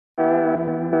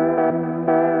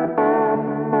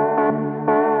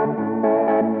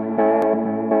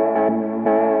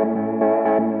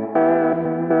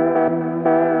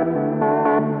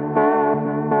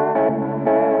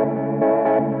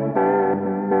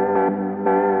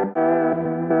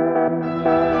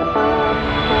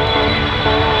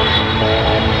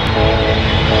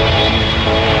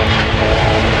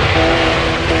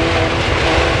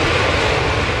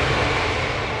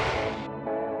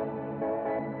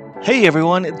Hey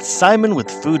everyone, it's Simon with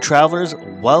Food Travelers.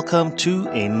 Welcome to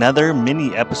another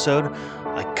mini episode.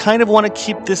 I kind of want to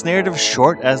keep this narrative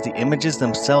short as the images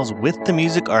themselves with the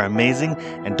music are amazing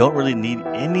and don't really need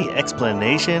any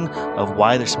explanation of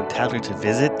why they're spectacular to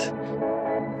visit.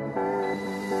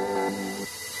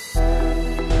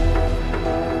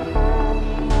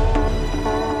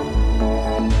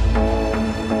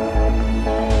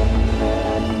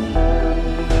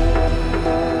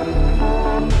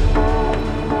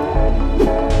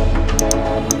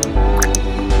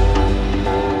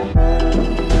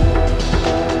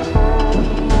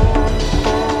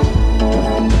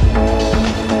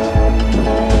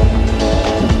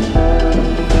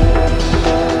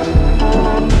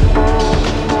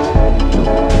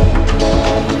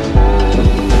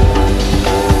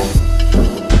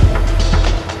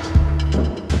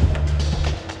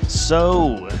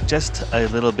 So, just a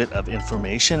little bit of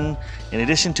information. In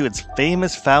addition to its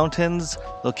famous fountains,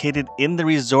 located in the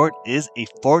resort is a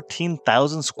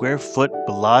 14,000 square foot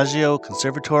Bellagio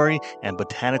Conservatory and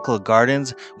Botanical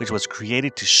Gardens, which was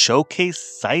created to showcase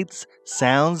sights,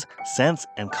 sounds, scents,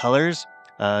 and colors.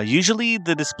 Usually,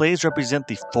 the displays represent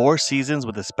the 4 seasons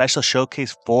with a special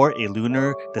showcase for a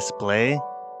lunar display.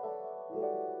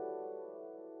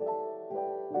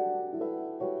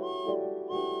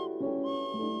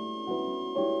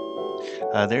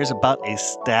 There's about a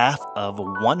staff of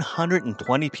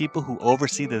 120 people who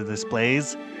oversee the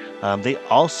displays. They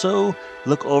also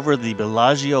look over the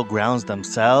Bellagio grounds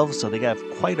themselves, so they got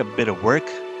quite a bit of work.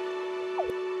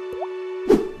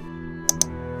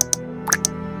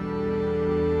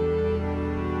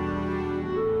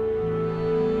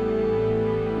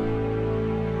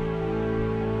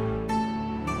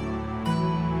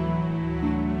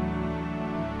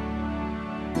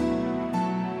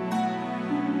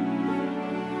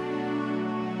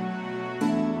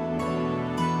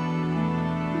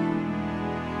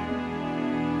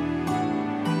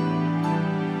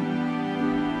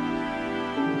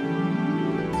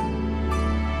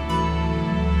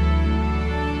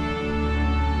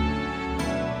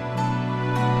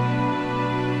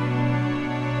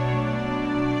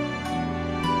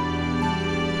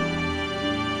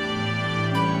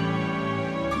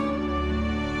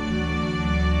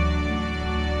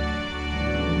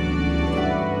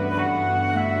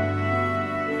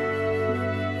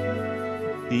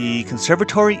 The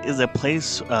conservatory is a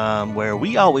place where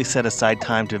we always set aside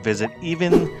time to visit,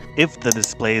 even if the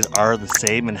displays are the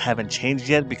same and haven't changed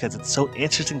yet, because it's so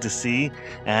interesting to see.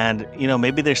 And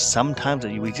maybe there's some times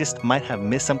that we just might have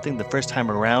missed something the first time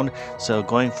around, so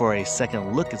going for a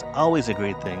second look is always a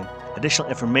great thing. Additional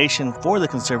information for the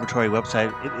conservatory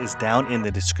website, it is down in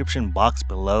the description box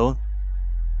below.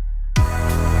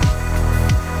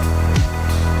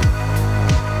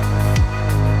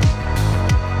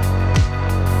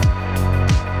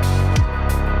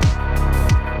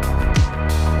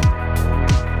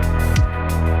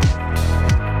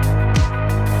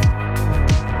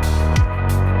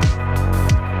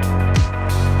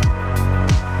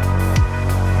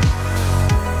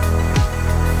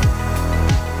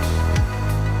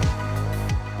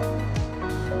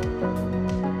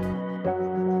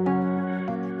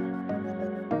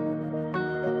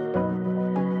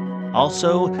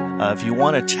 Also, if you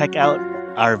want to check out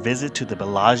our visit to the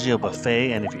Bellagio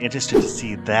buffet, and if you're interested to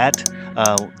see that,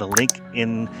 the link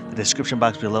in the description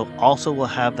box below also will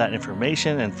have that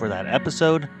information and for that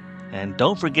episode. And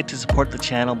don't forget to support the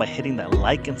channel by hitting that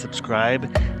like and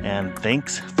subscribe, and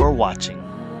thanks for watching.